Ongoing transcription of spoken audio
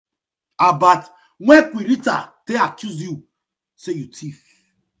About when Quirita, they accuse you, say you thief.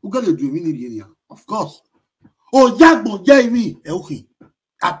 Who got to do a Of course. Oh, Jagbo Jamie, okay.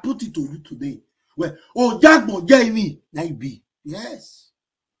 I put it to you today. Well, oh, Jagbo Jamie, now you be. Yes.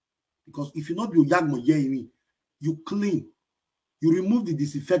 Because if you not be Jagbo Jamie, you clean. You remove the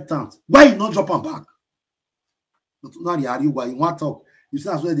disinfectant. Why you not drop them back? Not the area why you want to talk. You say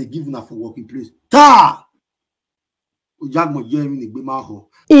that's why they give you for working place. Ta!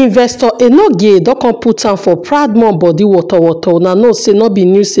 Investor Enogie don come put am for Proudmom body water. Una know say no be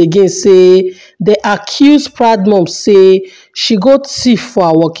news again say they accuse Proudmom say she go thief for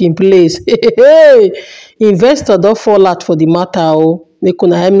her working place. Investor don fall out for the matter o. Make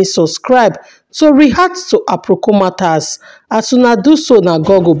una help me subscribe to react to aproko matters. As una do so, na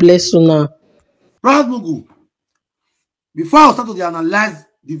God go bless una. Proudmom, before I start to analyze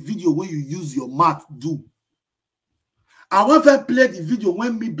the video where you use your mouth do, I want to play the video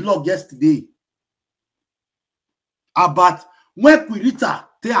when me blog yesterday about when Quirita,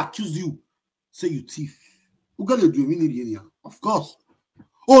 they accuse you, say you thief. Who got to do a Of course.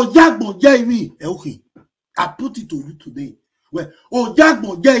 Oh, Jagbo Jamie, okay. I put it to you today. Well, oh,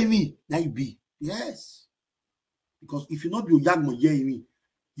 Jagbo Jamie, now you be. Yes. Because if you not be Jagbo Jamie,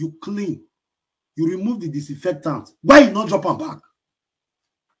 you clean. You remove the disinfectant. Why you not drop them back?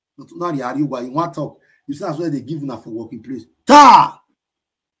 Not the area why you want to talk. You see that's why they give you for working place. Ta!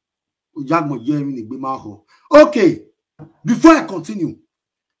 Okay. Before I continue,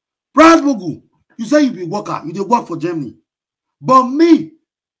 Proudmom, you say you be worker, you dey work for Germany. But me,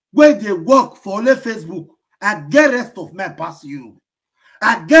 when they work for only Facebook, I get rest of my pass you.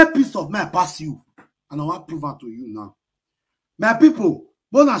 I get peace of mind pass you. And I want to prove that to you now. My people,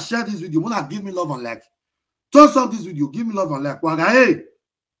 wanna share this video, wanna give me love and like. Thumbs up this video, give me love and like. Hey.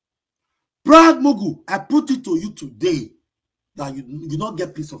 Proudmom, I put it to you today that you do not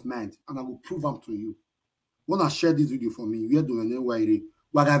get peace of mind, and I will prove them to you. Wanna share this video for me? Where do I know why?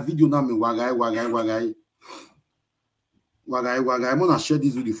 Wagai video now me wagai. Wanna share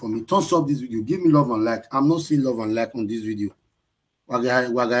this video for me? Thumbs up this video, give me love and like. I'm not seeing love and like on this video.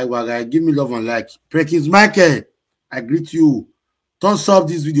 Wagai, give me love and like. Prekins Michael, I greet you. Thumbs up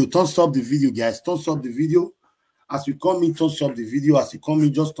this video, thumbs up the video, guys. Thumbs up the video. As you call me, thumbs up the video. As you call me,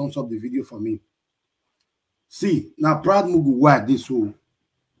 just thumbs up the video for me. See, now Proudmom why this so.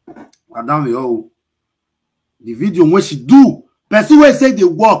 Madam, the video when she do, person will say they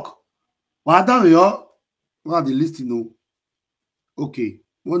work. Madam, what the list you know? Okay,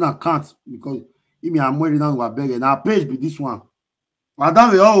 one I can't because if I'm wearing down with begging. Now page be this one.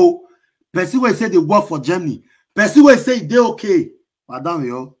 Madam, person will say they work for Germany. Person will say they okay.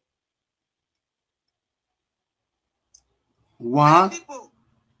 Madam, one, people,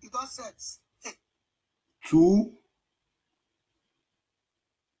 you got sex. Two,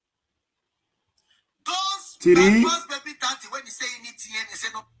 three,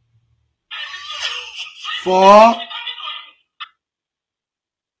 four,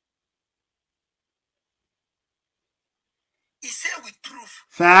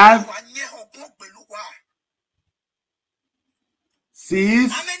 five,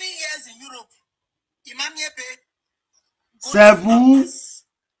 6. How many years in Europe? 7,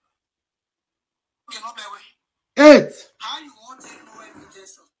 8. How you want to know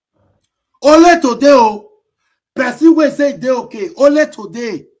evidence? Only today, person will say they okay. Only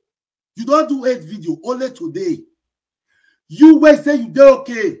today. You don't do 8 video. Only today. You will say you they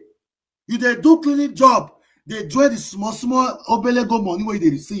okay. You they do cleaning job. They join the small obelego money where they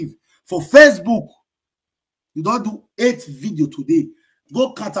receive for Facebook. You don't do 8 video today.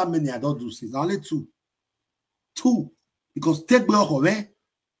 Go count how many I don't do since. Only 2. 2. Because take me off, eh?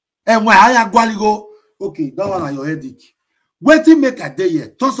 And when I go, okay, that one on your headache. Wait till make a day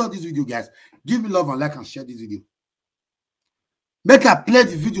here. Thumbs up this video, guys. Give me love and like and share this video. Make I play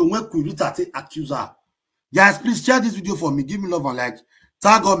the video when Quirita take accuse her. Guys, please share this video for me. Give me love and like.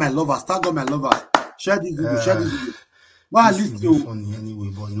 Tag all my lovers. Tag all my lovers. Share this video. Share this video. Why at least you funny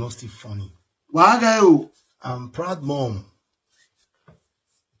anyway, but not still funny. Why are you? I'm Proudmom.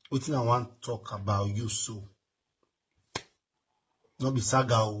 What I want to talk about you so. Not be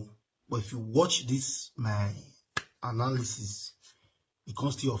saga, but if you watch this my analysis, it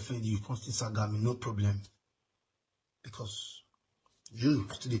can't still offend you, it can't still saga me, no problem. Because you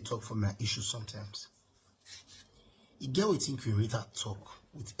still talk for my issues sometimes. You get what you think we read that talk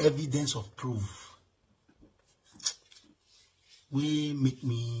with evidence of proof. We make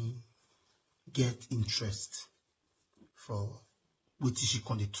me get interest for what she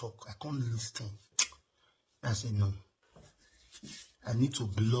can't talk. I can't listen. I say no. I need to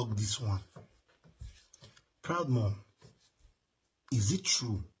blog this one. Proudmom, is it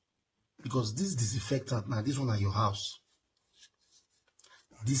true Because this disinfectant, now this one at your house.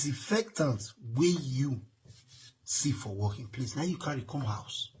 Disinfectant where you see for working place. Now you carry come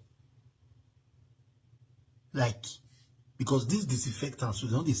house. Like, because these disinfectants, we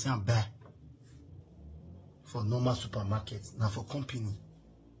don't they say I'm bad for normal supermarkets, now for company.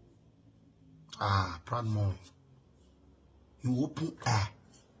 Proud mom. You open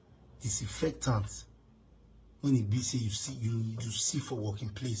disinfectant when it be say you see for working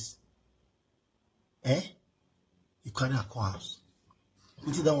place. You carry a house.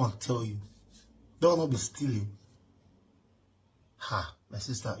 What did that one tell you? That will not be stealing. My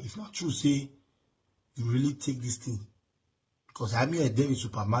sister, if not true, say you really take this thing. Because I'm here there in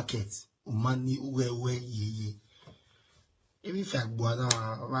supermarket. Money where ye. Even if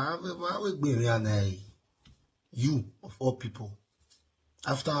you of all people,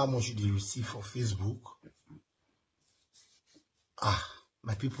 after how much you receive for Facebook,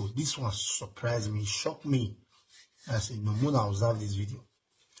 my people, this one surprised me, shocked me. I said, no more I observe this video.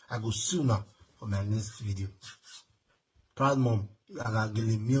 I go sooner for my next video. Proud mom, I got to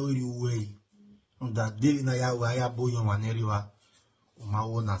mail you way. On that day, I boy on one area. My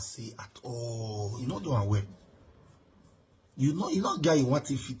wanna say at all. You know the one way. You not guy you want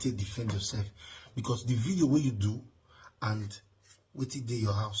if you take defend yourself. Because the video where you do and wait till day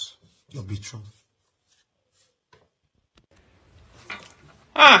your house, your bedroom.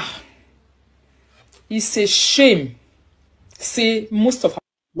 It's a shame. See, most of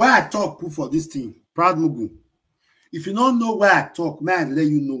why I talk proof for this thing, Proud Mugu. If you don't know why I talk, man, let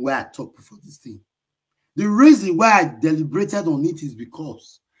you know why I talk proof for this thing. The reason why I deliberated on it is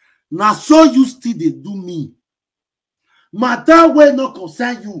because now so you still they do me. Matter will not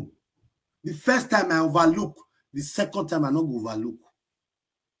concern you. The first time I overlook, the second time I not go overlook.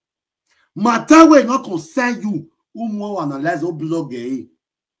 Matter will not concern you. Who more analyze or blog it.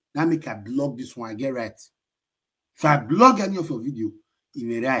 Now make I blog this one, I get right. If I blog any of your video, it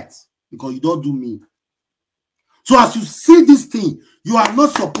may right. Because you don't do me. So as you see this thing, you are not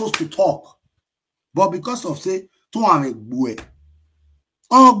supposed to talk. But because of say, to ame boy.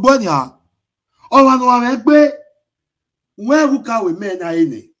 Oh, bonya. Oh, one ame boy. Where who can we men are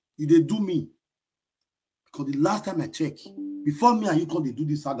in it? They do me. Because the last time I checked, before me and you come, they do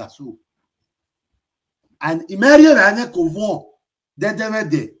this saga so. And immediately I ne convon.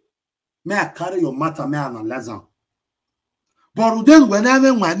 They may I carry your matter, may I analyze them. But then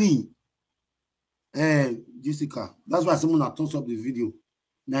whenever money, Jessica, that's why someone thumbs up the video.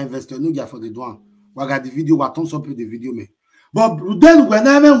 Now investor Enogie for the one. We got the video, we thumbs up the video, me. But then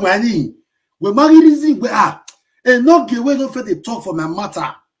whenever money, we marry reason we Enogie we don't for the talk for my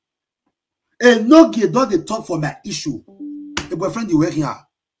matter. Enogie don't the talk for my issue. A boyfriend you working here.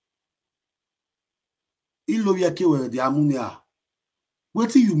 Il love you where the ammonia. What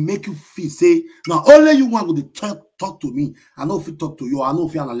till you make you feel say now only you want to talk to me. I know if you talk to you, I know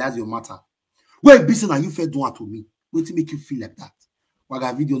if you analyze your matter. Where busy and you feel do to me. What to make you feel like that? We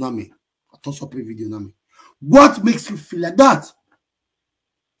got video na me. I toss up a video na me. What makes you feel like that?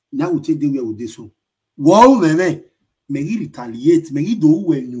 Now we take the way with this one. Wow, me retaliate. Me do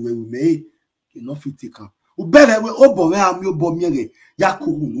when you may enough it take. Better we obo am you bomb ya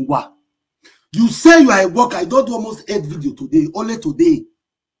kuwa. You say you are a worker. I don't do almost 8 videos today, only today.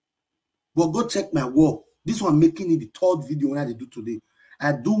 But go check my work. This one making it the 3rd video when I do today.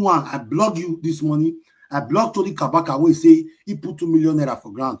 I do one. I blog you this morning. I blog Tori Kabaka where he say he put 2 million naira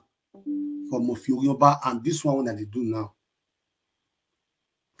for grant for Mofioba, and this one that they do now.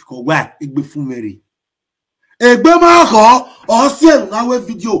 Because why? It be full Mary. Egbe mako or see now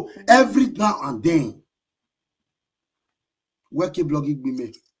video every now and then. Where ke blogging be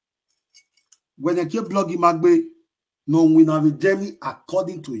me? When I keep blogging Magbe, no winner with Jamie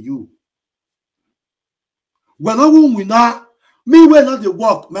according to you. When I won't winner, me when not the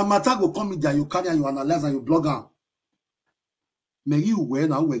work, my matter go come in there, you carry and you analyze and you blog on. May you wear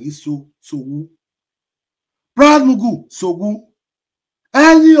now where you so woo. Proud Mugu, so woo.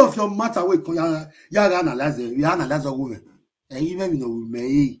 Any of your matter we can you analyze it, you analyze a woman. And even you know we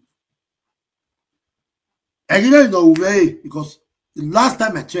may. And even you know we may, because the last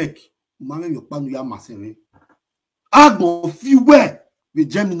time I checked, you are the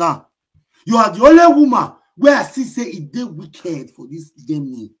only woman where I see say it dey wicked for this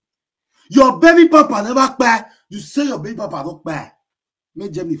Germany. Your baby papa never buy. You say your baby papa don't buy.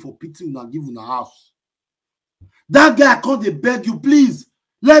 Make Germany for pity and give you a house. That guy can't they beg you, please.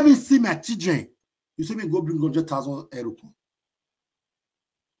 Let me see my children. You say me go bring 100,000 euro.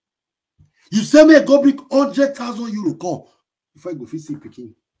 You say me go bring 100,000 euro before I go see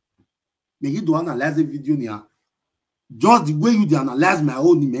Peking. May you do analyze the video here. Just the way you dey analyze my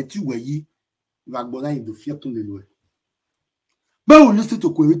own imeti weyi, you are going to fear to the Lord. But we listen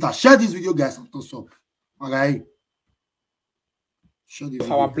to Querita. Share this video, guys. All right. Share this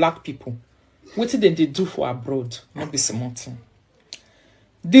video. Our black people, what did they do for abroad? Not be something.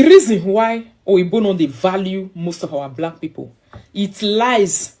 The reason why Oyibo no dey value most of our black people, it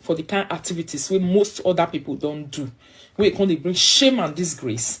lies for the kind of activities where most other people don't do. Where it can bring shame and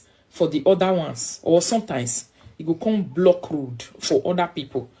disgrace for the other ones, or sometimes it will come block road for other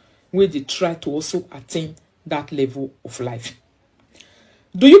people where they try to also attain that level of life.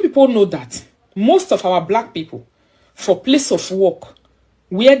 Do you people know that most of our black people, for place of work,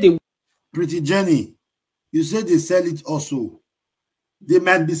 where they... Pretty Jenny, you say they sell it also. They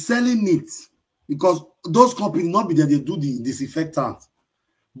might be selling it because those companies not be there, they do the disinfectant.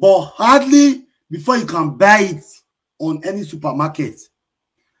 But hardly before you can buy it on any supermarket.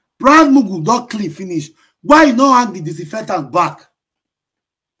 Proud Mugu don't clean finish. Why you not hang the disinfectant back?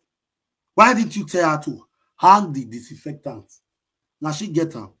 Why didn't you tell her to hang the disinfectant? Now she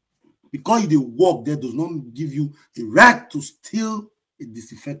get her. Because you work there does not give you the right to steal a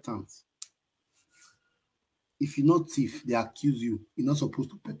disinfectant. If you're not thief, they accuse you. You're not supposed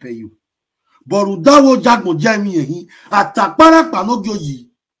to prepare you. But Udawo Jagmo Jami Atakpara Panogyoyi.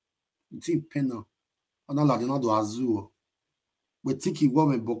 It's in penal. And all that do Azul. We think it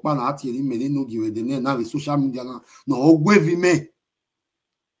was Bokpan at Enogie the name now with social media. No, wavy me.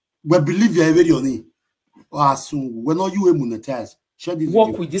 We believe you're very on it. Or soon, when are you monetize?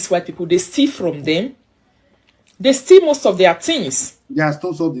 Work with these white people, they steal from them. They steal most of their things. Yes,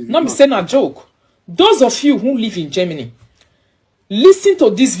 don't solve this. Not be saying a joke. Those of you who live in Germany, listen to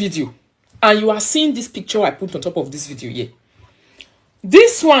this video, and you are seeing this picture I put on top of this video here.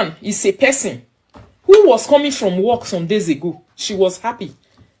 This one is a person who was coming from work some days ago. She was happy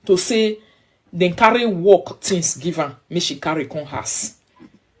to say they carry work things given, me she carry con house.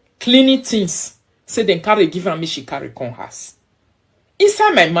 Cleaning things, say they carry given, me she carry con house.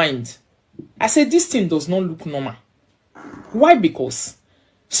 Inside my mind, I said this thing does not look normal. Why? Because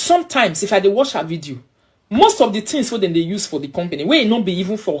sometimes if I dey watch a video, most of the things what then they use for the company, where it not be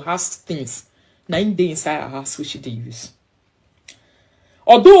even for house things, 9 days inside a house which they use.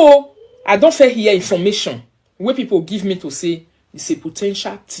 Although I don't fair hear information where people give me to say it's a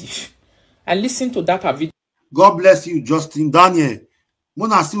potential thief. I listen to that video. God bless you, Justin Daniel.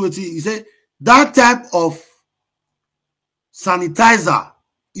 Mona see what he say. That type of sanitizer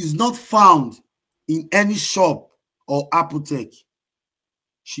is not found in any shop or apotheke.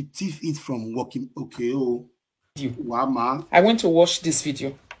 She thief it from working. Okay, oh. Wow, man. I went to watch this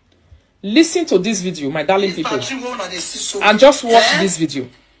video. Listen to this video, my darling people. And just watch this video.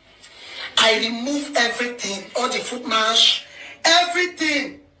 I remove everything, all the foot mash,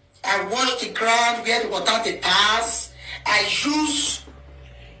 everything. I wash the ground where the water they pass. I use.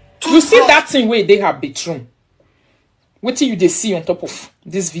 You see that thing where they have bedroom. What do you see on top of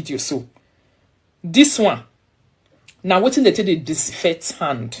this video? So this one. Now, what they tell the disinfect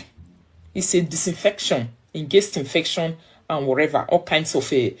hand? It's a disinfection against infection and whatever, all kinds of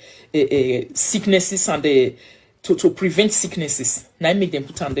sicknesses and to prevent sicknesses. Now I make them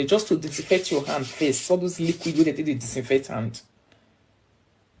put on there just to disinfect your hand first. All those liquid they tell the disinfect hand.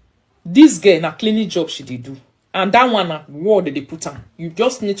 This girl na cleaning job she did do, and that one na word they put on. You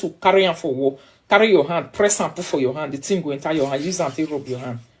just need to carry on for war. Carry your hand, press and put for your hand. The thing go enter your hand. Use and take rub your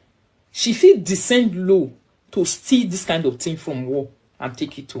hand. She feel descend low to steal this kind of thing from war and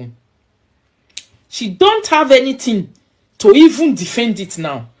take it home. She don't have anything to even defend it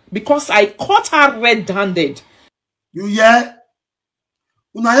now because I caught her red-handed. You hear?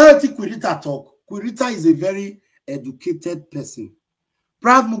 Unayoti Querita talk. Querita is a very educated person.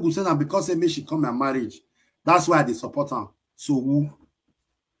 Proud Mugu said that because she come and marriage, that's why they support her. So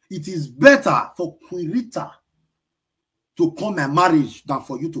it is better for Querita to come and marriage than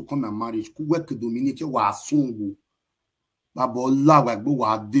for you to come and marriage. Work Dominique wa sungu. Babola wa gbo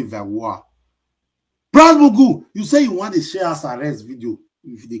wa devawa. Proud Mugu, you say you want to share us arrest video.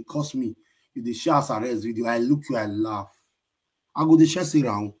 If they cost me, if they share us arrest video, I look you, I laugh. I go to share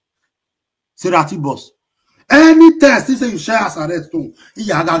around. Serati boss. Any test, they say you share us arrest too.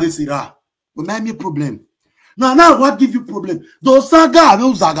 Yeah, I got this here. But make me problem. Now, what give you problem? Those saga,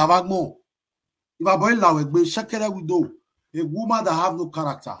 no zaga bagmo. If I boy la we shakere we do. A woman that have no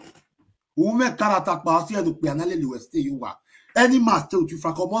character. Woman character pass here to pianale we stay you are. Any man stay with you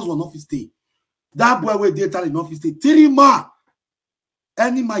from commons one office stay. That boy will date in office stay. 3 months.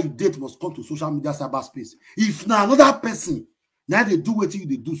 Any man you date must come to social media cyberspace. If now another person, now they do what you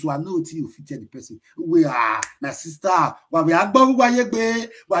they do, so I know what you fit the person. We are my sister. We are going to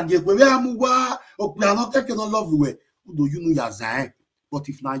we are not taking no love away. who do you know you're Zayn? But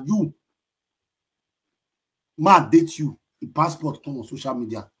if now you, man date you, the passport come on social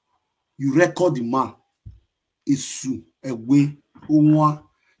media, you record the man, issue, a way,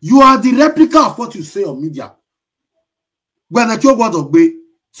 you are the replica of what you say on media. When I talk word of way,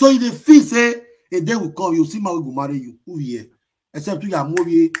 so if the fee say a day will come, you see man will go marry you. Who here? Except you are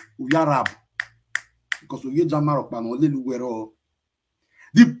movie, we are Arab. Because we get Jamar of Panole.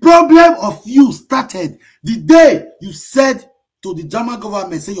 The problem of you started the day you said to the German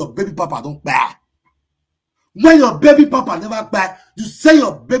government, say your baby papa don't buy. When your baby papa never buy, you say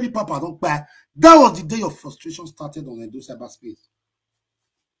your baby papa don't buy. That was the day your frustration started on Edo cyberspace.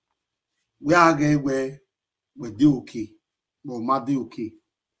 We are again where they okay. Well, my day okay.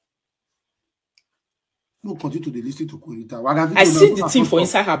 No, continue to listen to Kurita. I see the thing for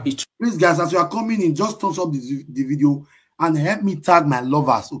inside her bitch. Please, guys, as you are coming in, just thumbs up the video and help me tag my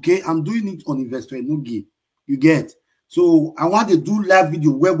lovers, okay? I'm doing it on Investor Enogie. You get? So I want to do live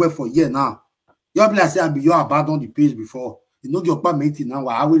video well for here now. You'll be like, say, you abandon the page before. You know your meeting now.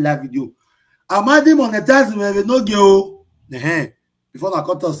 I will live video. I'm adding monetize with Enogie. Before I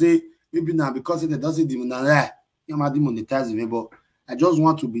cut say maybe now because it doesn't demonetize. I'm adding monetize, but I just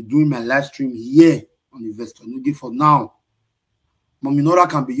want to be doing my live stream here on Investor Enogie for now. Mommy Nora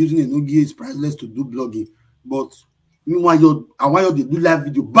can be using Enogie, it's priceless to do blogging, but meanwhile, I want you to do live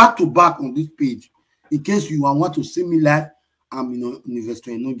video back to back on this page. In case you want to see me live, I'm in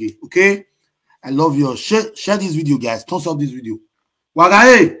Investor Enogie. Okay? I love you. Share this video, guys. Thumbs up this video.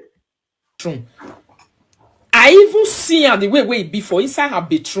 Wagaye. I even see her the way before inside her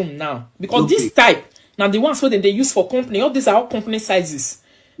bedroom now. Because this type, now the ones where they use for company, all these are all company sizes.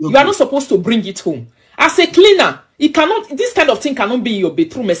 You are not supposed to bring it home. As a cleaner, it cannot, this kind of thing cannot be in your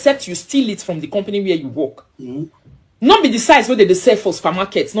bedroom except you steal it from the company where you work. Not be the size where they sell for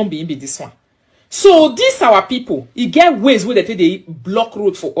supermarkets, not be this one. So these our people, it get ways where they block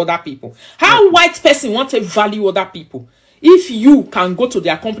road for other people. How white person want to value other people? If you can go to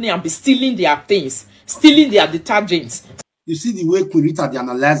their company and be stealing their things, stealing their detergents. You see the way Kurita they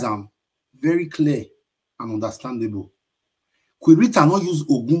analyze them, very clear and understandable. Kurita not use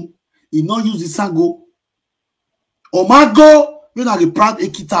Ogun, he not use Isango. Omago, you know the proud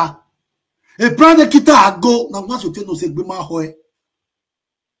Ekita. A proud Ekita go, now once you tell no say Bema Hoy.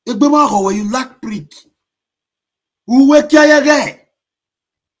 Egbema Hoy, you lack prick. Who wake ya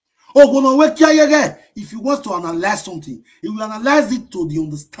if you want to analyze something, you will analyze it to the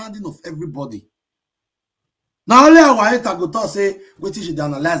understanding of everybody. Now only our head go talk say what you should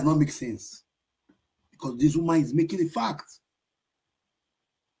analyze not make sense. Because this woman is making a fact.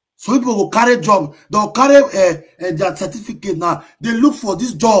 So people will carry job, they'll carry their certificate now. They look for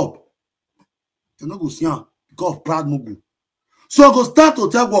this job. They're not going to see her because of proud mobile. So I go start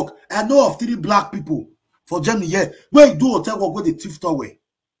hotel work. I know of 3 black people for Germany here. Where you do hotel work with the thrift away.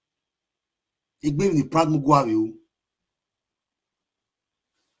 They gave me the proud mobile.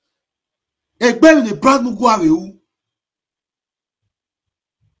 They gave me the proud mobile.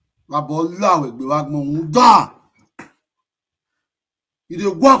 You dey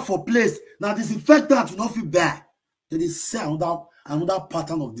work for place now. Disinfectant will not feel bad. Then they sell another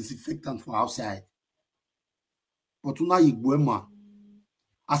pattern of disinfectant for outside. But now you go, man.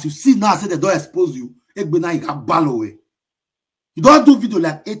 As you see now, I say they don't expose you. Now you got ball away. You don't do video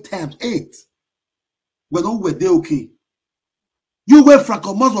like 8 times. 8. When all were they okay. You wait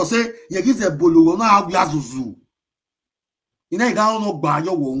Francomas will say you get a bolo now have yazuzu. You know you got no buy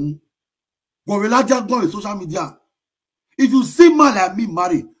your own. But relax just go on social media. If you see man like me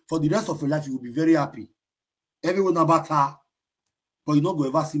marry for the rest of your life, you will be very happy. Everyone about her. But you not go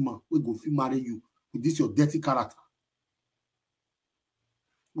ever see man we go feel marry you with this your dirty character.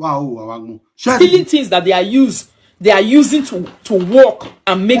 Wow. Stealing things that they are using to work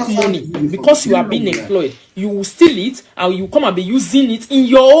and make money because you are being employed. You will steal it and you come and be using it in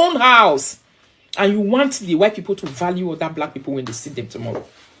your own house. And you want the white people to value other black people when they see them tomorrow.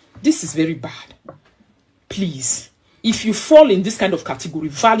 This is very bad. Please, if you fall in this kind of category,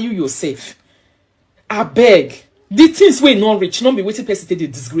 value yourself. I beg. The things wey not rich, not be waiting person take the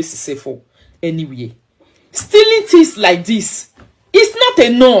disgrace yourself for anyway. Stealing things like this, it's not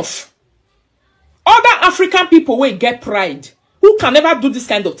enough. Other African people will get pride, who can never do this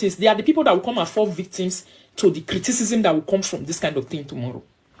kind of things. They are the people that will come and fall victims to the criticism that will come from this kind of thing tomorrow.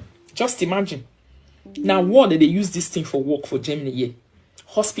 Just imagine. Now, what did they use this thing for work for Germany here?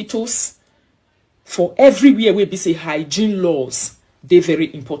 Hospitals, for everywhere where we say hygiene laws, they're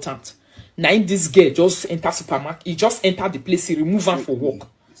very important. Now, in this girl just enter supermarket, he just enter the place, he remove her for work.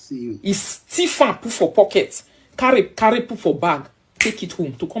 He stiff and put for pocket, carry put for bag, take it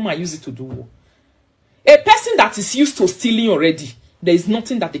home to come and use it to do work. A person that is used to stealing already, there is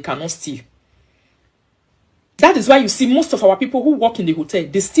nothing that they cannot steal. That is why you see most of our people who work in the hotel,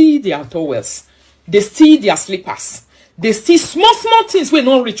 they steal their towels, they steal their slippers, they steal small things where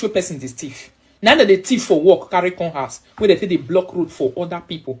non rich person they steal. Now that they thief for work, carry con house, where they take the block road for other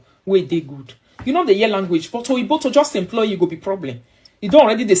people, where they good. You know the year language, but to just employ you go be problem. You don't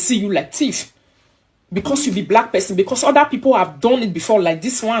already they see you like thief. Because you be black person, because other people have done it before like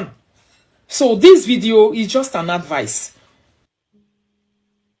this one. So this video is just an advice.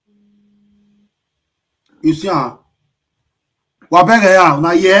 You see, na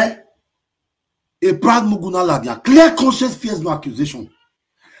ye a proud mugu na labia. Clear conscience fears no accusation.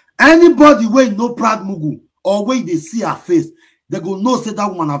 Anybody wey no proud mugu or wey they see her face, they go know say that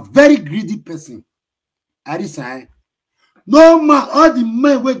woman a very greedy person. I say, no man, all the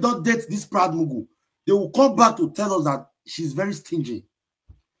men wey don't date this proud mugu, they will come back to tell us that she's very stingy.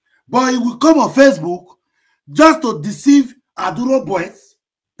 But he will come on Facebook just to deceive Aduro boys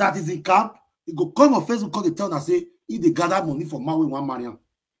that is in camp. He go come on Facebook because they tell and say, if they gather money for man, we want marry him.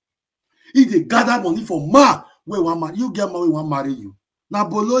 If they gather money for man, we want marry you, get man, we want marry you. Now,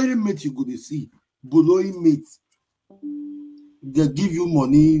 Boloi mate, you go to see. Boloi mate. They give you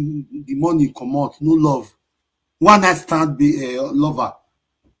money, the money come out, no love. One night stand be lover.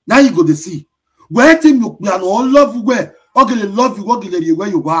 Now you go to see. Where team you are no love where, okay, love you, what where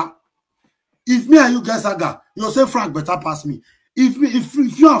you are. If me and you guys saga, you'll say Frank better pass me. If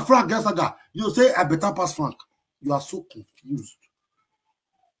you and Frank guys saga, you'll say I better pass Frank. You are so confused.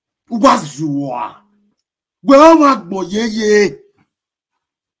 What's you are? Well, my boy, yeah.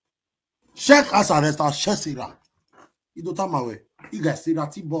 Check as arrest or check Sarah. You don't tell my way. You guys say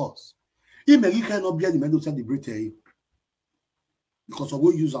that boss. He may cannot be the men to celebrate here. Because I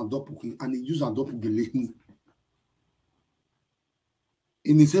will use and double and he use and double the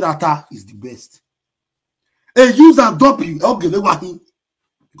in the Serata is the best. A use and double okay,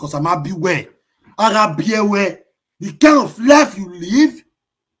 because I'm not beware. I gotta be aware. The kind of life you live,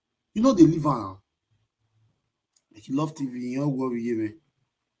 you know they live on. Like you love TV, you don't worry, man.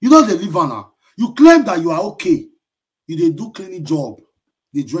 You know they live on. You claim that you are okay. You they do cleaning job.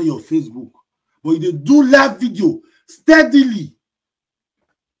 They join your Facebook. But they do live video steadily.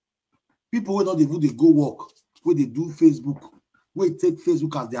 People who don't they go work, where they do Facebook, where they take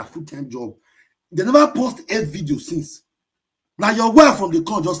Facebook as their full-time job. They never post 8 videos since. Now your wife from the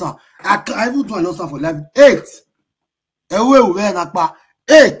con just now. I even do another for live 8. Away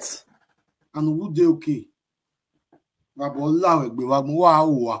 8. And would they okay? Guys,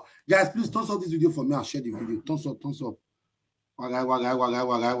 please thumbs up this video for me and share the video. Thumbs up, thumbs up.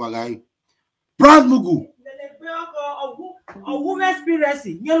 Wagай. Proud Mugu. A woman experience.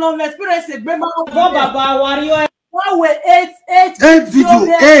 You know, experience. Eight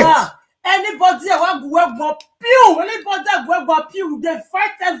video. 8. Anybody that go pew. Anybody that go pew. They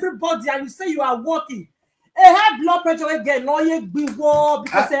fight everybody, and you say you are working. A high blood pressure again. No, you be war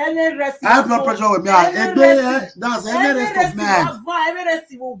because any rest. High blood pressure with me. That's any rest of man.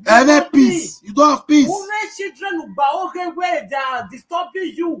 Any peace. You don't have peace. Women, children, okay, where they are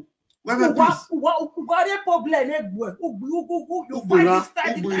disturbing you. What peace? What a problem? You find this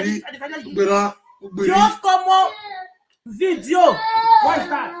just come on video. What's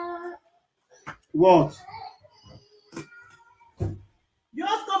that? What?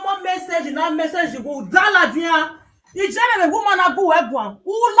 Just come on message and that message you go dala dia. It's just a woman a go egwan.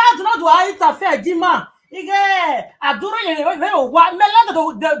 Who lad not do I interfere dima. Ige adoro ye what me land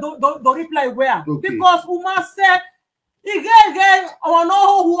the reply where because woman say Ige I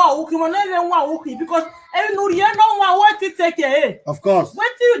know who are working on everyone working because every no one want to take it. Of course. When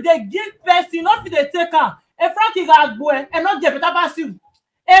till they give person not they take her. A Frankie got boy and not get better pass you.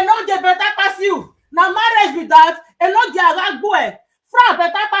 And not get better pass you. Now marriage with that and not get boy. Frank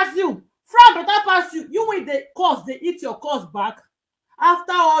better pass you. Frank better pass you. You with the cost, they eat your cost back.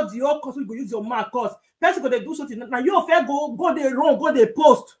 After all the old cost, we go use your mark cost. Person go they do something. Now you fair go they wrong, go they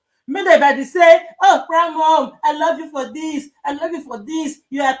post. May they say, oh, grandmom, I love you for this. I love you for this.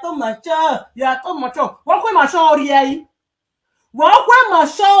 You are too mature. You are too mature. What when mature here? What when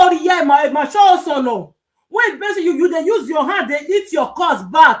mature here? My mature also no. Wait, basically you they use your hand, they eat your cost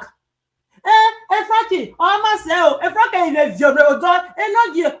back. Frankie, Marcel, Frankie is your brother,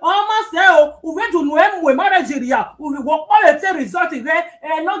 Enogie, Marcel, who went to Noem, Marageria, who will walk all the result in there,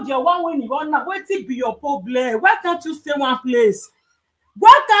 and not your one when you want to wait to be your problem. Why can't you stay one place?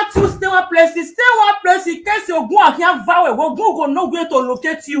 Why can't you stay one place? Stay one place in case you go and can't vow, we'll go nowhere to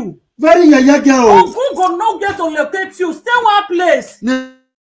locate you. Very young girl. Go nowhere to locate you. Stay one place.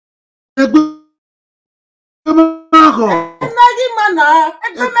 winner.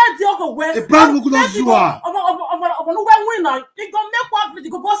 And the mediocre way. A brand new good joie. When winner, it gonna make one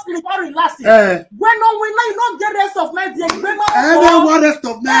video go sleep or relax. When no winner, you don't get rest of men. Everyone rest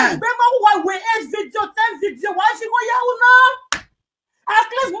of men. Remember who we 8 video, 10 video. Why she go here now? At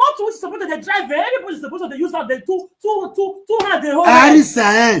least more to support the driver. Everybody's supposed to use of the two hand the whole.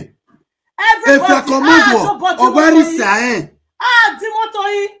 Everybody. If you come over, where is saying?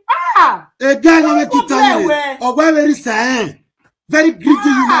 A guy don't make it tell me. Or where is saying? Very greedy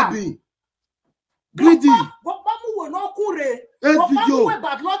human being. Greedy. Video.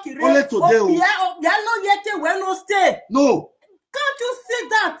 Only today. No. Can't you sit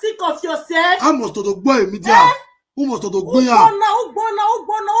down and think of yourself? I must to the boy media. Who must to the boy?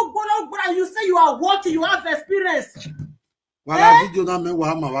 You say you are working, you have experience. Voilà, video na me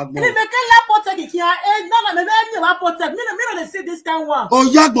wa ma wa gbo. Ni me ke la potek ki ya no me me wa potek. Me no dey see this kind one. Oh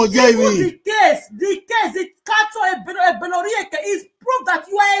yagbo je wi. The case, the catch Benorieke is proof that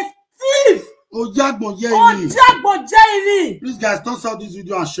you are a thief. Oh yagbo je wi. Oh yagbo je wi. Please guys, don't stop this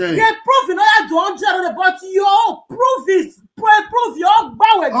video and share. The proof in order to 100 but your proof is proof your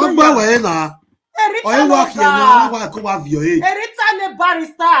bawe. Oh bawe na. Oh you work here now, I come have your head. Rita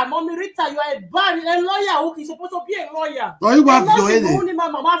barrister, mommy Rita, you are a lawyer who is supposed to be a lawyer. Oh you have your head.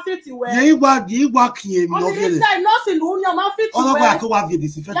 Mama fit you well. You work here, no get it. Rita, nothing who your mama fit you well. Oh no, come have your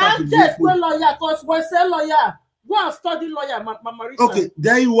disinfectant. Yes, go lawyer, cause we say lawyer. Go and study lawyer, Mama Rita. Okay,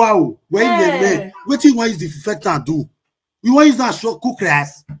 there you are. When they make, what you want is disinfectant do? You want is that show cook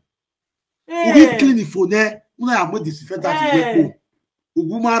class? We be clean it for there. We have more disinfectant.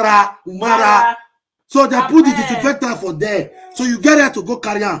 Umara. So they put the disinfectant for there. So you get there to go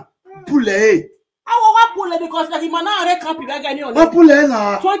carry on. Pull it. I want to pull it because the Manare camp is again on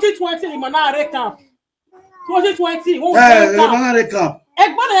 2020 the Manare camp. 2020. Manare camp.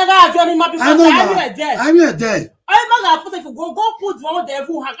 I'm here there. I'm not going to go put one of the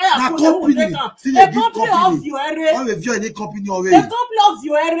who have a company of your area. All of you any company already. The company of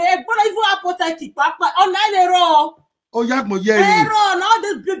your area. But if you are protected, Papa, online. Oh, yagmo ye. Error, now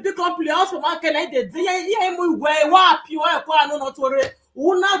this big company also market like the day we wear what you are not to it.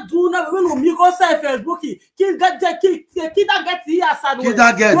 Una do not when you go say Facebook. Kid that get here, Kid that get. Your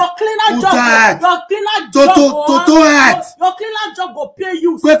cleaner job. Your cleaner job. Your cleaner job will pay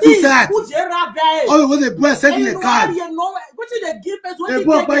you. Quick to that. Oh, when the boy send you a card. What did they give us?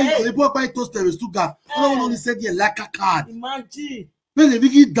 They bought by toaster is too gas. I only send you like a card. Imagine. When the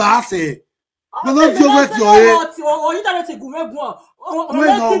big das no, not your work your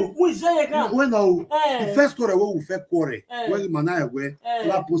the first quarter we first quarter when the man we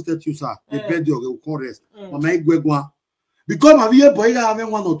posted you sir the bed you go rest mama igwegwa because my here boy have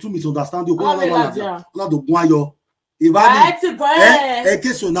 1 or 2 misunderstanding not the one yo if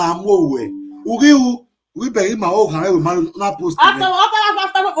case na mo we we bury my own we na post after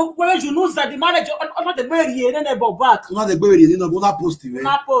when you know that the manager not the bury and then back not the bury no post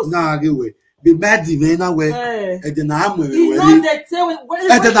na give be mad na we e dey na am we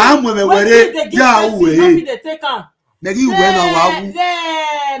ya we dey take am negi we na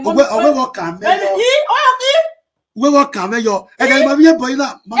wa owe wo kan me we wo kan me yo e dey ma bi boy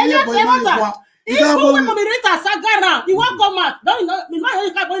na wa ida mo mi Rita sagara you wan come out don't know me ma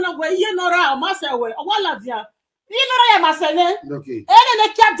you ka boy na we ye no ra ma se we o wa la dia ye no ra ya ma se ne okay e ne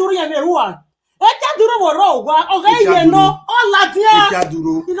kia duru ye me ruwa Eja duro wo ro wa oga ye no ola dia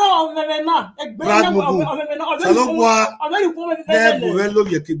you know me na egbe na lo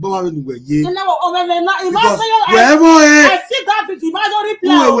ye ke gbo ma nu we ye na o me na imagine I see that with imagine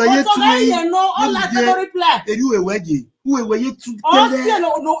reply oga ye no ola dia reply eri we ye we ye tu tele no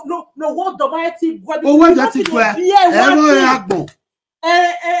what the mighty god o wa that gwa e agbon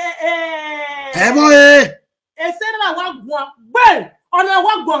e say na wa gbon gbe on a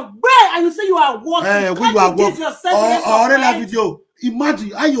work and you say you are working. When you are working. Or la video.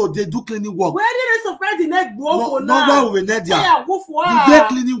 Imagine how you they do cleaning work. Where did they spread the neck blow for now? No, we need ya. You get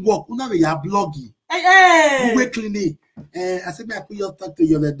cleaning work. Una we are blogging. You we cleaning. I said me I put your talk to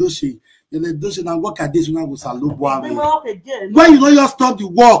your doshi. Your doshi na work at this una go salute boy. When you know you stop the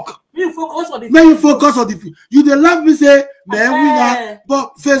work. You focus on the. When you focus on the. You dey love me say man winner,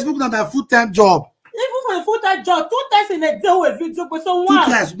 but Facebook na my full-time job. Even for a full-time job, 2 times in a day with video, but so once.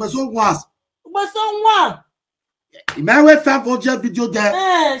 2 times, but so once. But so one. You might wait 500 video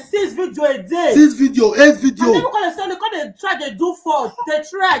there. 6 video a day. 6 video, 8 video. And people can say they try, they do 4. They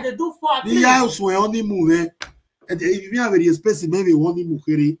try, they do 4. The house we only move, and if you have very expensive, maybe only move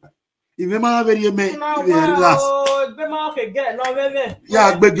here. If you have very relax.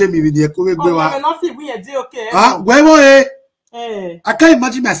 Yeah, beg me with the echo. I can't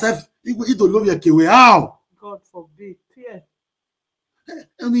imagine myself. You don't love your kiwi. How? God forbid. Fear.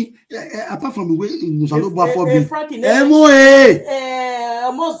 apart from the way in Musaloba for me, Frankie,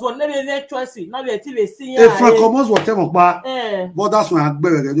 almost one never choice. Now we are TV seeing. Frank almost whatever, but that's when I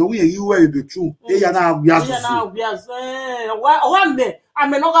buried. You know, you were the truth. Now we are one day. I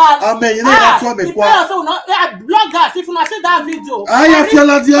mean, no, I mean, you know, that's what me. Bloggers, if you see that video, I feel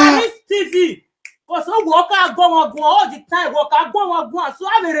like TV. Because no walk out go all the time, walk out go. So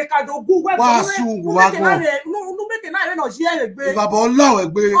I mean, I do go. No, make an no share a bit. Even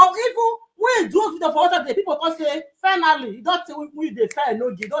when do the photo, the people can say, finally, don't we the fair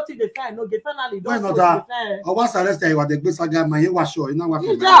no give, don't the fair no give, finally, don't the fair. I was arrested with the best guy, my hair was short. You know what?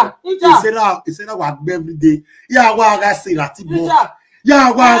 He said, I work every day. Yeah, well, I see that.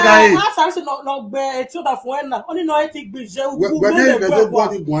 Yeah, well, guy. No, it's not a only no ethic budget.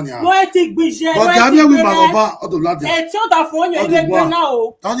 No ethic budget. But Daniel will have a lot of it's not a phone. You get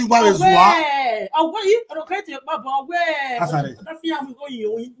now. Only one is one. Oh, what you create a bubble where the film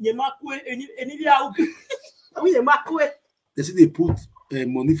going, you mark any out. We mark with. They say they put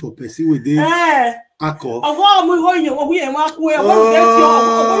money for person with them. Accord. Of all we mark where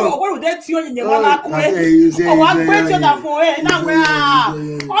what would that you in your mark with? Oh, one question for it. Now we are.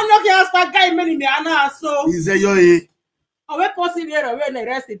 Oh, no, yes, that guy many me so. Is a yo. Oh, we're possible here when the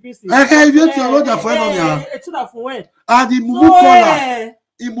rest in pieces. Okay, if you tell what the friend on ya. It's not for it. And the mumu collar.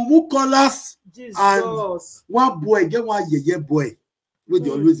 The mumu collars. Jesus. And one boy, get one ye boy. Where they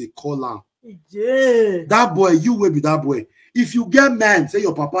always call am. Yeah. That boy, you will be that boy. If you get man, say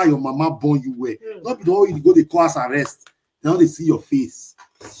your papa, your mama born you way. Not be the whole you go to cause arrest. Now they see your face.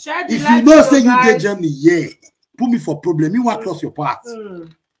 If you know say you get Germany, yeah, put me for problem. You want cross your path.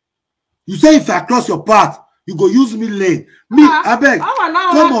 You say if I cross your path, you go use me lane. Me, I beg.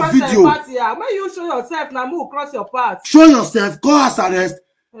 Come on video. When you show yourself now, move cross your path. Show yourself. Call us arrest.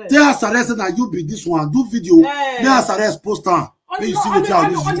 Tell us arrest that you be this one. Do video. Let us arrest post on. You see what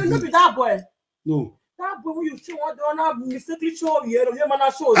you be that boy. No. That boy you show don't mistakenly show you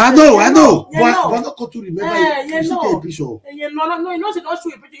man show. I know. But not to remember. You see a picture. No, not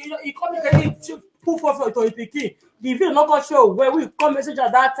show a picture. You come and put for to a picture. The video not gonna show where we come message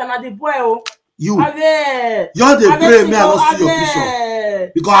at that time and the boy you're the pray me I don't see your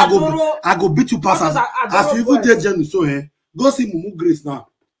picture because I go beat you pass as you even get Jenny so go see Mumu Grace now.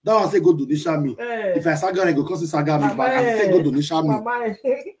 That one say go donation me. If I saga I go cause saga me but I say go donation me.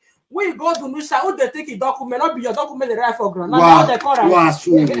 When you go to Nusha, who they take a document, not be your document the right for ground. Now they correct. Wow,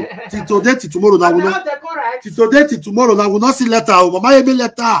 so today till tomorrow now will not. Today till tomorrow now will not see letter. Mama email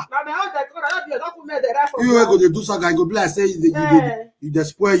letter. Now they correct. Your document the right for ground. You go to do saga, I go be like say you dey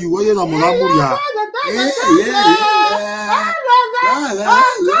spoil you. Where you na molamuria.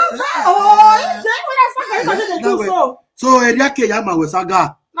 So Eriake yama we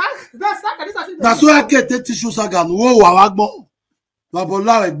saga. That's why I get tissue saga. No wa gbon.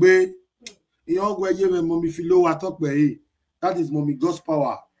 Babola egbe iyan gwe ye me mommy fi lo wa tope e that is mommy God's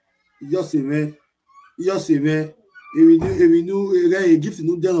power. Just say me we do a gift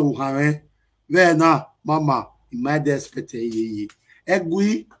no den o kan re ve na mama in my desperate ye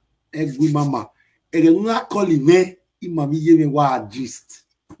egui mama ege nu na call me imami ye me wa gist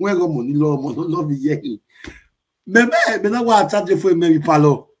when go money lo be ye me na wa charge for me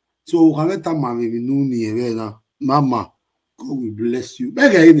palo so kan let am me nu ni e na mama God will bless you.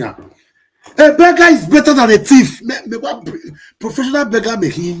 Beggar, a beggar is better than a thief. Me what professional beggar me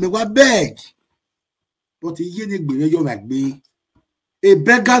him. Me what beg. But he ain't going to like me. A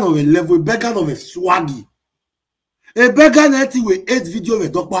beggar of a level, a beggar of a swaggy. A beggar nothing with 8 video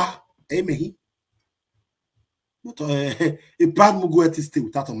with doctor. Amen. But a proud mugu at stay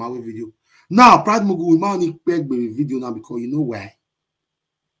without on my video. Now, proud mugu will only beg me video now because you know why.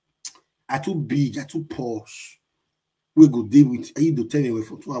 I too big, I too posh. We go deal with you to tell me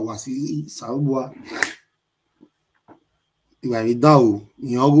for 2 hours. Saubwa. You are down.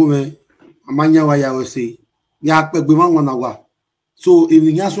 You are going. Amanya wa ya we say. Ya pe gbe man wana wa. So if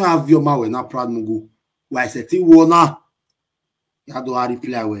you guys have your man we na proud mugu. Why say thing wo na. You do a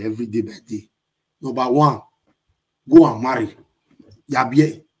reply we every day by day. Number 1. Go and marry. Ya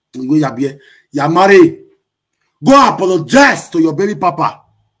bien. You ya bien. Ya marry. Go apologize to your baby papa.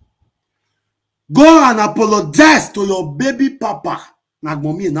 Go and apologize to your baby papa.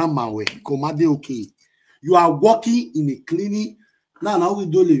 Nagmomi na mawe. Komade okay. You are working in a clinic. Now we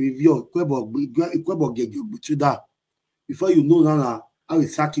do the review. Before you know now, I will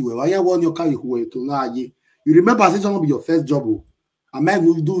sack you. Why you want your car you remember saying something be your first job. I might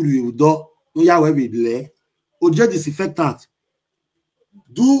do you do no ya we be oje disinfectant.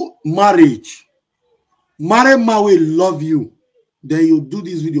 Do marriage. Marry man will love you. Then you do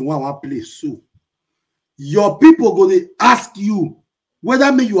this video one place. So your people go to ask you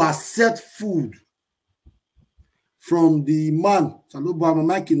Whether me you accept food from the man, Saloba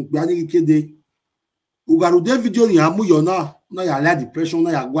Mamakin, Gani Kede, Ugarude video ni amu yona, na ya la depression,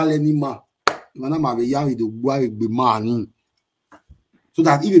 na ya gwale ni ma. Imana ma be yawi do gwa be man. So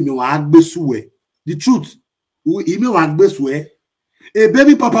that even me wa agbe suwe. The truth, he me wa agbe suwe. A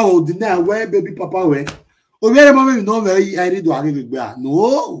baby papa will deny where baby papa were. Oh, very moment you know very I need to agree with.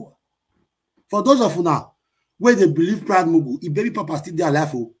 No. For those of you now, where they believe Pride Mugu, a baby papa still there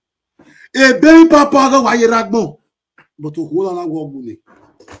alive. A baby papa go why you ragbo. But to hold on go bune.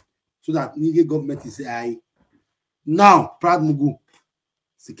 So that nigga government is say now Pride Mugu.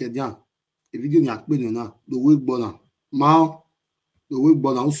 C'est quelqu'un. Et vidéo ni akpe na the week bona. Now the week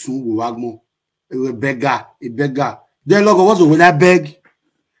bona usu go wagmo. A beggar. Then logo was when I beg.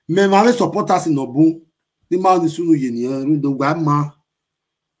 Me ma support us in Obu. The man is sunu yeni the grandma.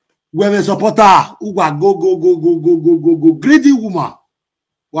 Where supporter who go greedy woman.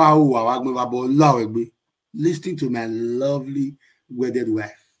 Wow, listening to my lovely wedded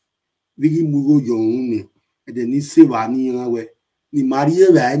wife. Vigi mugo young and then ni se wa ni we ni marie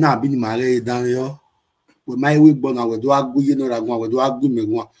we na bi ni mare dan yo. We my we born we do agbo ye no ragwa we do agbo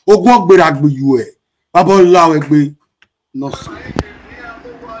megwa. Ogun gbere agbo you e. Baba lawe gbe no.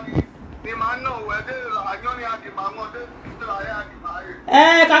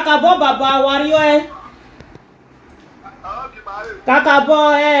 Kakabo baba wario Kakabo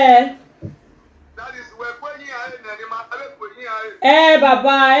That is where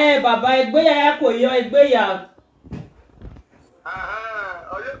baba egbeya ya ko yo egbeya.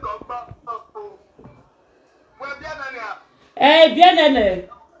 Bien nene.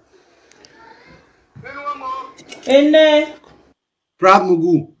 Ene. Proud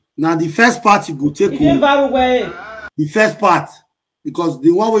Mugu. Now the first part you go take the first part. Because the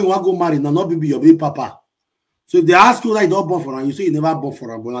one way you want to go marry, now not be your baby papa. So if they ask you that you don't born for them, you say you never born for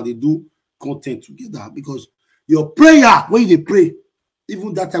them, but now they do content together. Because your prayer, when you pray,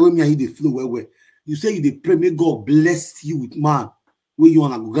 even that time when me and you they flow well, you say you they pray, may God bless you with man. When you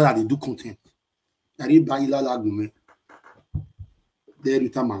want to go together, they do content. There you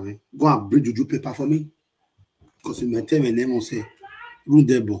time, go and bring juju paper for me. Because you maintain my name on say, room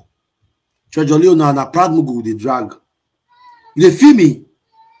debo. Chojolio na Proud Mugu with the drag. You feel me?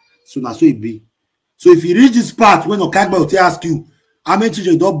 So that's so it be. So if you reach this part when Okagba will ask you, how many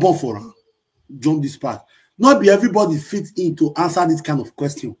children don't born for her? Jump this part. Not be everybody fits in to answer this kind of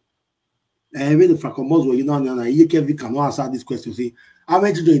question. And when the Francomos were, you know, Kevin cannot answer this question. Say, how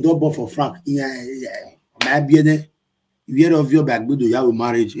many children don't born for Frank? Yeah. If you hear of your back, do you have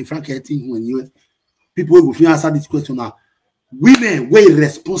marriage? If Frank think when you people will answer this question now, women were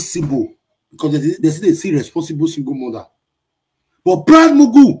responsible because they see responsible single mother. But Proud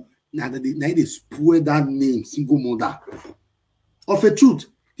Mugu, now they spoil that name, single mother. Of a truth,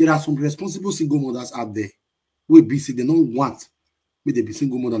 there are some responsible single mothers out there. We busy, they don't want me to be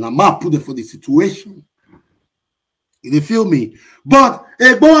single mother. Now, ma put them for the situation. You feel me? But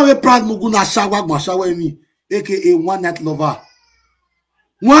a boy Proud Mugu na shawa me, aka one night lover.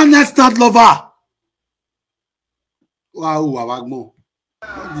 One night stand lover. Wow, Wagmo.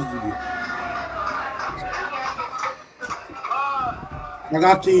 What did you do?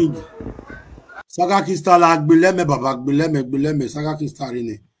 Saga King star like Bileme Baba Bileme Saga King star in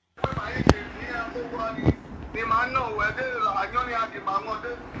it.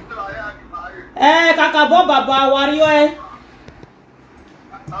 Kakabo baba wario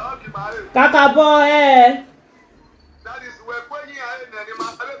Kakabo That is where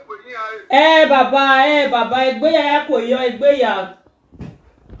baba egbeya ya ko yo egbeya.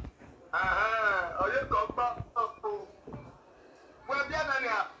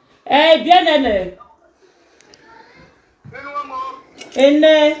 Bien nene.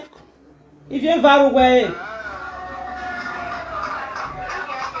 Ene. Il vient voir ouais.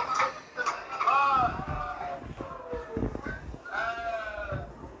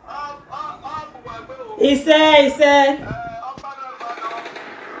 Il sait.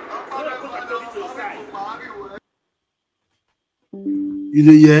 You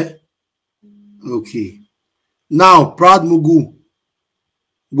do yeah? Okay. Now, Proud Mugu.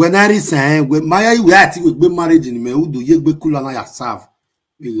 When I resign, when my we are with marriage in me, who do you be cool and I serve?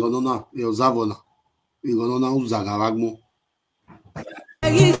 We go no, we observe on. We go no, Uzagavagmo.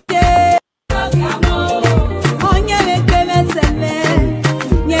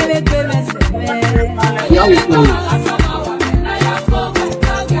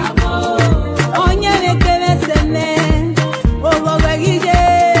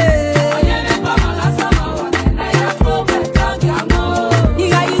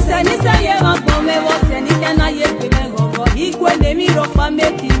 Miro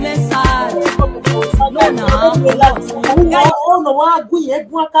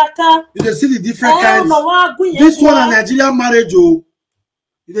You dey see the different kinds. This one a Nigerian marriage, oh.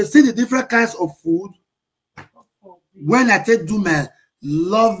 You dey see the different kinds of food. When I take do my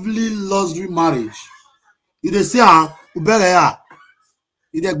lovely luxury marriage, you dey see ubere ya.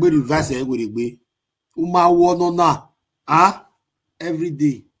 You dey gbe reverse e go dey gbe. Uma wo no na every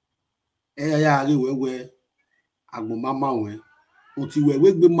day. Ya re we agbo mama we. Until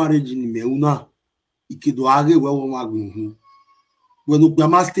we gbe marriage ni me una. Ikedo are we won agun hu. When we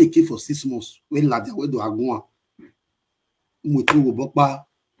grandma stay for 6 months, when la we do agun mo to wo bopa.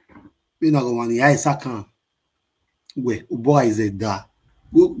 We na go wan ya isakan. We boy is da.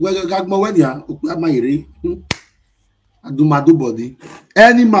 We gagmo we dia amayire. Adumadu body.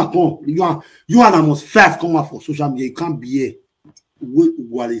 Any macon, you and I must 5 come out for social media. You can't be here.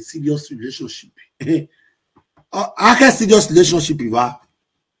 We are a serious relationship. I can serious relationship, Iva.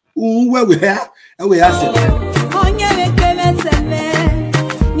 Where we are, and we are.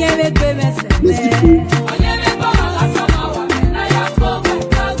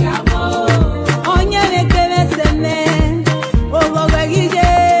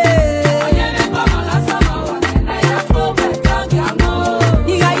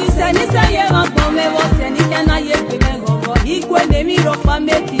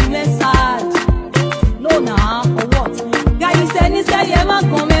 Make you message. No, nah, or what? Guy, you said, you say, yeah, man,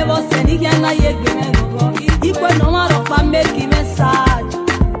 come ever send it, and I get you no matter make you message.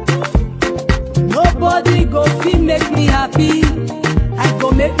 Nobody go feel make me happy. I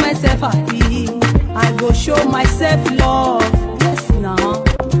go make myself happy. I go show myself love. Yes, now.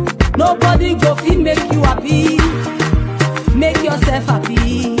 Nobody go feel make you happy. Make yourself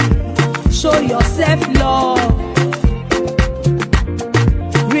happy. Show yourself love.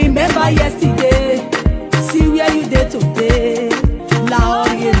 Remember yesterday, see where you did today.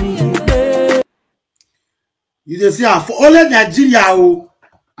 You just say for all Nigeria,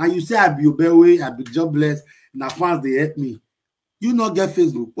 and you say I be Obewe, I be jobless, and fans they help me. You not get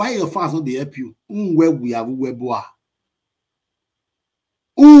Facebook. Why your fans not they help you? Where we have weboa.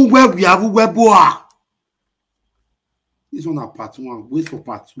 Where we have weboa. This one are part 1. Wait for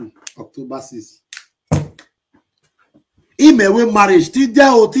part 2. October 6. Imewe marriage tide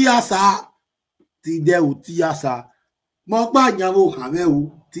otiasa mo gba nyawo kame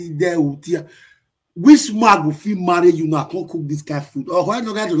o tide otia. Which man go fit marry you now can't cook this kind of food? Or why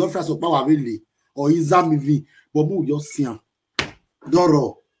not get to love friends of power really? Or is that movie? But mo just see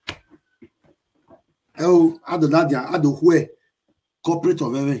Doro. Oh, I do that I do where corporate or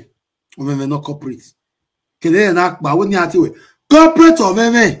meme not corporate. Can they not but when you corporate or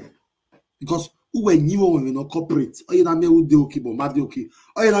meme? Because who when you when not corporate? Oh, you know me who do okay, but mad okay.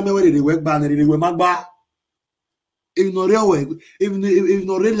 Oh, you know me where they work banner, they work magba. If no real way, if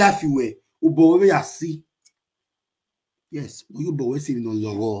no real life you way. Ubowe ya see. Yes, you bowe see no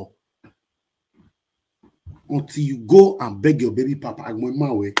logo. Until you go and beg your baby papa, agmo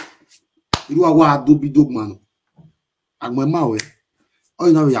mawe. You are wa do bidog man. Agmo mawe. Oh,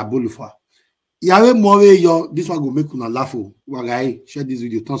 you know we are bolufa. Yawe mowe yo. This one go make una laugh. Wagai, share this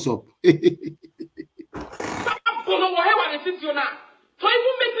video. Thumbs up. So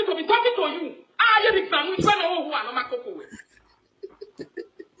even make me to be talking to you. You big man, which one who are no makoko.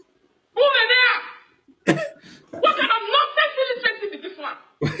 What kind of nonsense illiteracy is this one?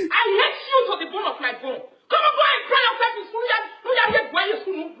 I hate you to the bone of my bone. Come on, go and cry yourself in school.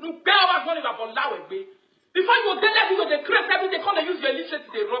 Before you tell them you they create everything, they come and use your illiteracy,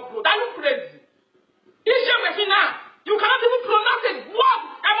 they rob road. Are you crazy? You cannot even pronounce a word.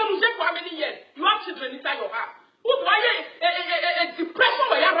 I'm going to say for how many years? You have children inside your house. Who's why a depression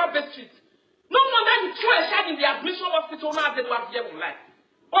where you have bed street? No wonder you throw a child in the admission hospital now they do have here in life.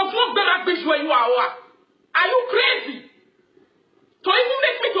 Are you crazy? To even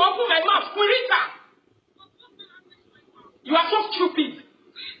make me to open my mouth, Quirita. You are so stupid.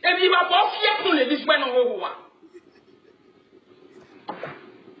 And you are both fearful of this one over one.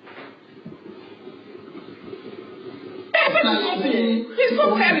 It's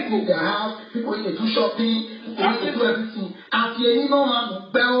so terrible. The house, people need to do shopping, people need to do everything. And you know,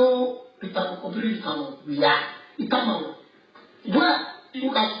 man, bell, it's a complete react. It's a where?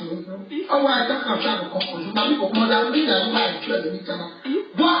 Look at you. Oh, I can't try to come. Now, people come down here and like to the meeting.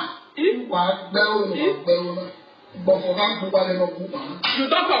 What? Bell. But for that, nobody will move on. You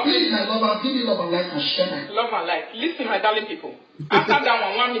don't talk. Please, my love, give me love and life and share. Love and life. Listen, my darling people. After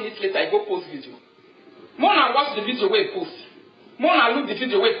that 1 minute later, I go post video. More than watch the video where post. More than look the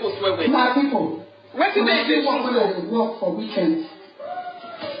video where post where. My people. Where did they work for weekends?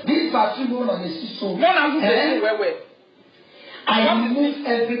 This vaccine on the system. More than look the video where. I remove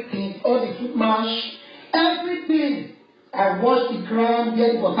everything, all the foot mash, everything. I wash the ground,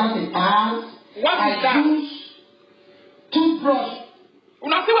 get water the pass. What is that? I use toothbrush.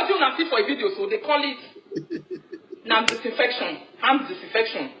 Una see what you see for a video, so they call it now disinfection, hand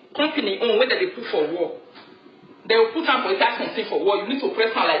disinfection. Company own whether they put for war. They will put on for that something for war. You need to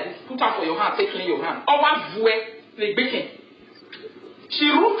press hand like this, put on for your hand, take clean your hand. Our vue, the baking. She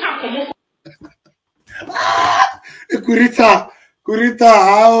root her from Kurita,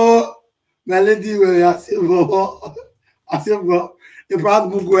 how my lady will ask you, the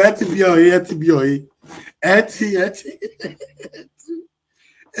brand will go at TBO,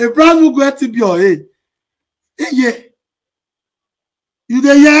 a brand will go at TBO, yeah. You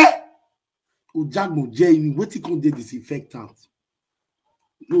there, yeah? Ujagmo J, what you call the disinfectant?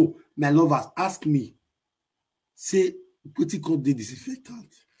 No, my lovers, ask me. Say, what you call the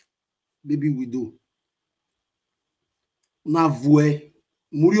disinfectant? Maybe we do. Na vue,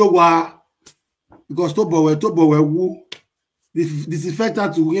 Muriowa, because to bowe woo.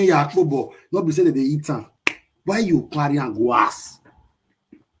 Disinfectant to win your bobo, not be said that they eat them. Why you carry and go ass?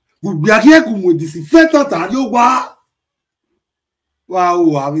 We be here with disinfectant and you wa.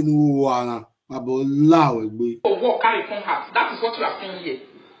 Wow, I mean, wow, about loud. walk carry from house. That is what you are seeing here.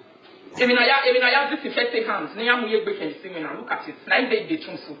 Even I have disinfecting hands. Look at it. 9 days they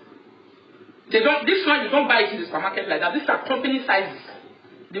truthful. They don't. This one you don't buy it in the supermarket like that. These are company sizes.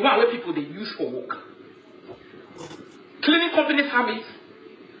 The one where people they use for work. Cleaning companies have it.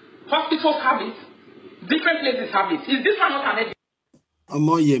 Hospitals have it. Different places have it. Is this one not an edge? I'm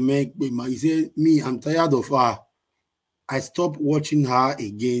not here, make he said me. I'm tired of her. I stopped watching her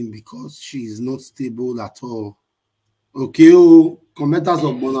again because she is not stable at all. Okay, oh, commenters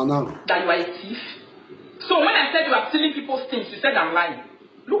of Bonana. That you are a thief. So when I said you are stealing people's things, you said I'm lying.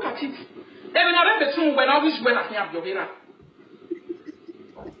 Look at it. Even I read the truth when I wish when I have your vera.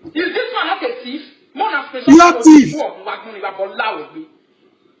 Is this one not a thief? You are thief.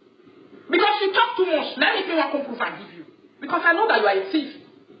 Because you talk too much. Let me want to prove and give you. Because I know that you are a thief.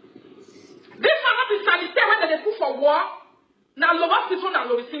 This one not be sanitary when they put for war. Now lower people now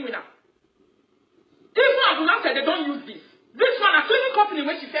lower winner. This one do not say they don't use this. This one a cleaning company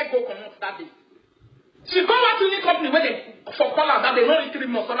where she said go come out that day. She go to cleaning company where they for color that they don't 3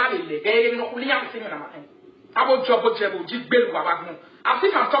 months on that day. No about job just bail I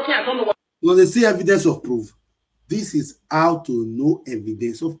think I'm talking, I don't know what. Well, they see evidence of proof. This is how to know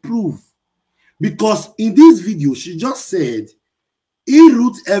evidence of proof. Because in this video, she just said, he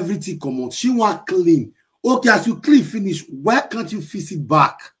root everything come out. She want clean. Okay, as you clean finish, why can't you fix it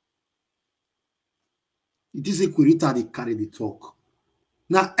back? It is a Kurita they carry the talk.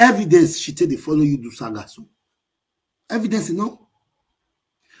 Now, evidence, she tell they follow you do saga. So. Evidence, you know?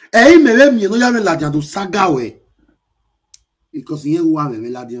 Eh, me no ya me la do saga we. Because here we are me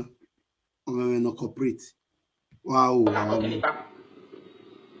la dia. We no cooperate. Wow.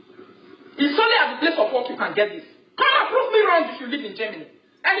 It's only at the place of work you can get this. Come and prove me wrong if you live in Germany.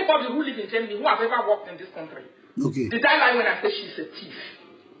 Anybody who lives in Germany, who has ever worked in this country. Okay. Did I lie when I say she's a thief?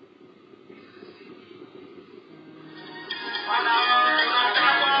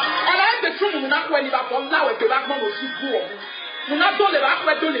 I like the truth. Not when you are born now, the back man will see go. You not do the back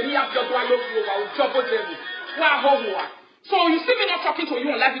when you have your door over trouble level. So you see me not talking to you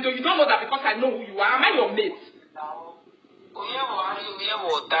on live video. You don't know that because I know who you are. Am I your mate?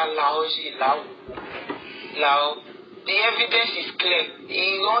 The evidence is clear.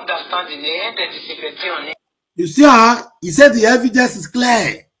 You understand the You see how he said the evidence is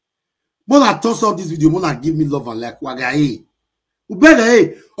clear. Mona toss up this video, Mona give me love and like wagaye. Where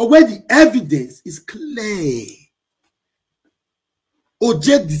the evidence is clear.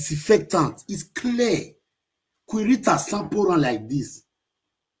 Oje disinfectant is clear. Kurita sample run like this.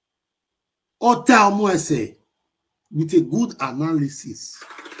 Or tell me say with a good analysis.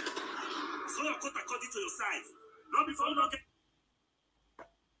 So you're cut according to your size. Not before you don't get.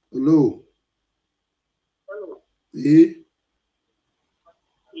 Hello. Hello. Eh?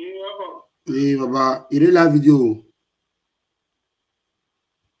 Yeah. Eh, Baba, il est la vidéo.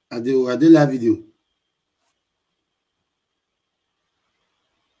 Adé la vidéo.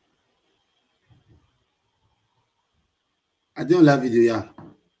 Adé la vidéo, ya.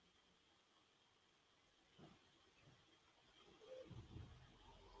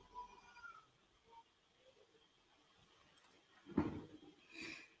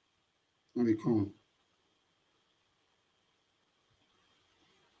 Oui, comment?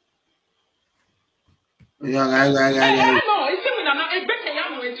 Yeah. No, it's even not a bit of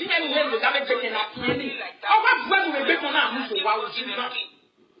young with you and with that taking up really like that. Oh, what's when we make on our move? Why would you not?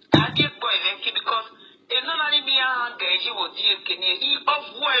 I give boys empty because it's not only me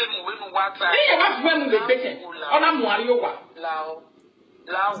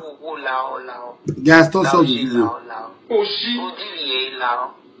Guys, don't solve the video.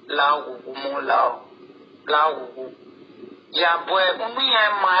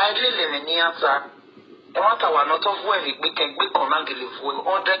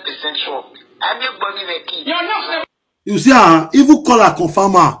 You see, even call a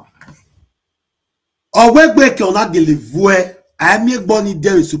confirmer. Or we break on that delivery. I make money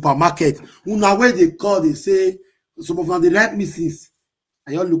there in supermarket. Una where they call, they say, some of them they like me since.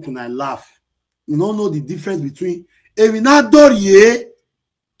 And you look and I laugh. You don't know the difference between Evina Dorie,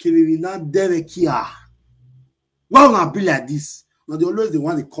 Kevina Derekia. Why una be like this? Now they always the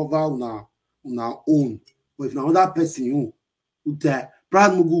one they cover on our own. But if another person who tell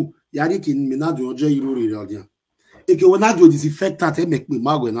Brad Mugu, Yari can me not do your Euro. If you will not do disinfectant, make me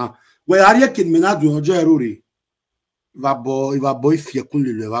magwe now. Where are you can me not do your Euro? If a boy fear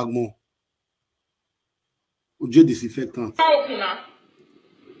couldn't le wagmo. Ujo disinfectant.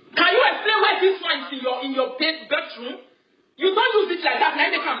 Can you explain where this one is in your bedroom? You don't use it like that. Now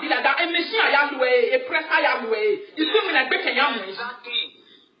they can be like that. A machine I am way, a press I am way. You see me like baking yam. Exactly.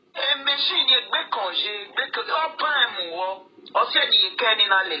 A machine you bake congé, bake all time more. Also you can in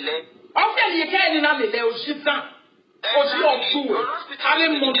a lele. Also you can in a lele. Ojitan. Oji oju.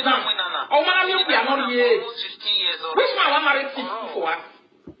 Ale montan. O man you be among ye. Which man want marry for us?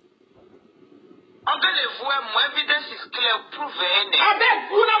 Evidence is clear, prove it. I bet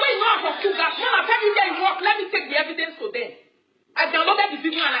you know where you are for that. When I tell you they work, let me take the evidence for them. I downloaded the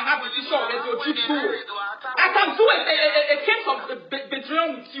video and I have the issue already. I can do a case of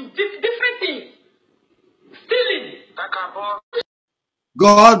betrayal with you. Different things. Stealing.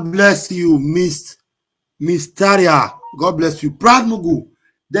 God bless you, Miss Taria. God bless you. Proud Mugu.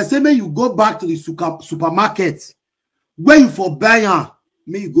 The same way you go back to the supermarket, where you for buy,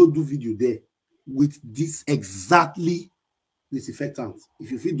 may you go do video there. With this exactly disinfectant.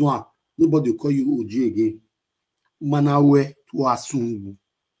 If you feel doing, nobody will call you OG again. Manawe to assume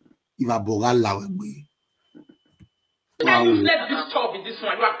if a bogal way. Can you let this job be this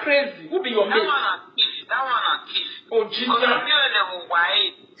one? You are crazy. Who be your mate? That one a kiss. Oh Jesus.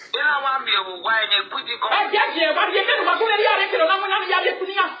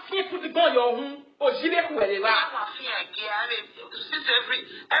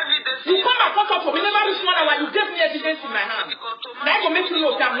 You come and talk for me. Never this one when you gave me evidence in my hand. Now I go make you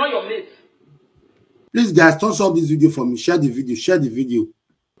know I'm not your mate. Please, guys, thumbs up this video for me. Share the video. Share the video.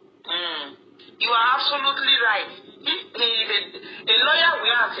 You are absolutely right. A lawyer we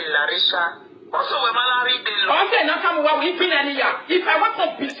have in Larissa. Also, when I read the law. Okay, now come over. We been any year. If I want to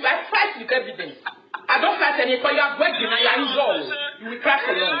beat you, I fight with evidence. I don't fight any. But you are working and you are involved. You will crash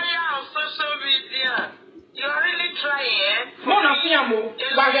along. Social media. You are really trying.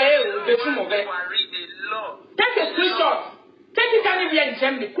 Take a screenshot. Take it anywhere in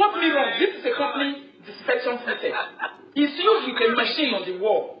Germany. Quote me wrong. This is a company disinfection process. It's used with a machine on the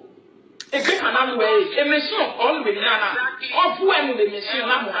wall. A great man way. A machine of all the nana. Or who am the machine?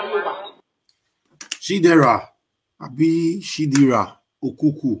 Shidera. Abi Shidera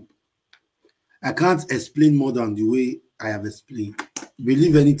Okuku. I can't explain more than the way I have explained.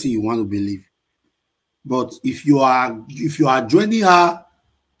 Believe anything you want to believe. But if you are joining her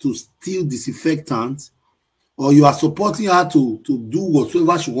to steal disinfectant, or you are supporting her to do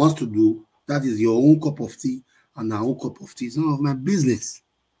whatsoever she wants to do, that is your own cup of tea and her own cup of tea. It's none of my business.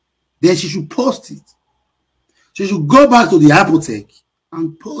 Then she should post it. She should go back to the apothec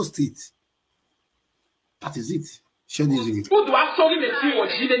and post it. That is it. Share this video.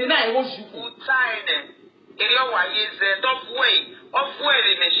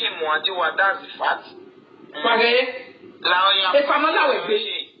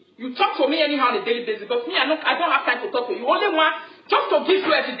 You talk to me anyhow on a daily basis, but me, I don't have time to talk to you. Only one, just to give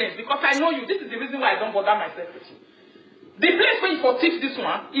you evidence, because I know you. This is the reason why I don't bother myself with you. The place where you for teach this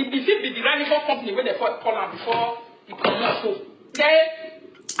one, if it be the rival company where they call them before you come out. So,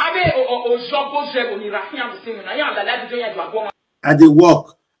 I dey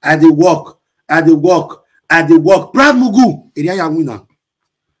work. Brad Mugu, area ya winner.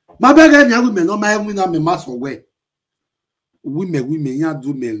 My bag ya women, no my winner me mass for where. Women, ya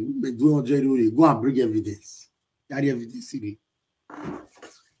do men, do on Jerry, go and bring evidence. That evidence,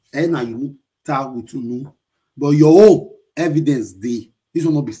 and now you tell with you know, but your own evidence, this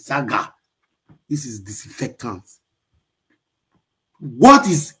will not be saga. This is disinfectant. What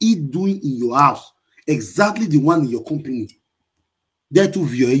is it doing in your house? Exactly the one in your company. There to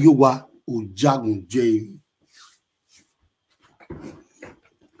view yowa or jagun Jerry.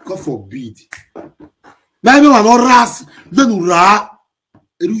 God forbid. Maybe one or ras, then ra,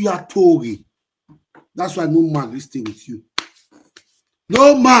 ya togi. That's why no man will stay with you.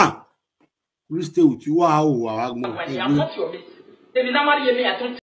 No man will stay with you. Wow, I'm not your mate.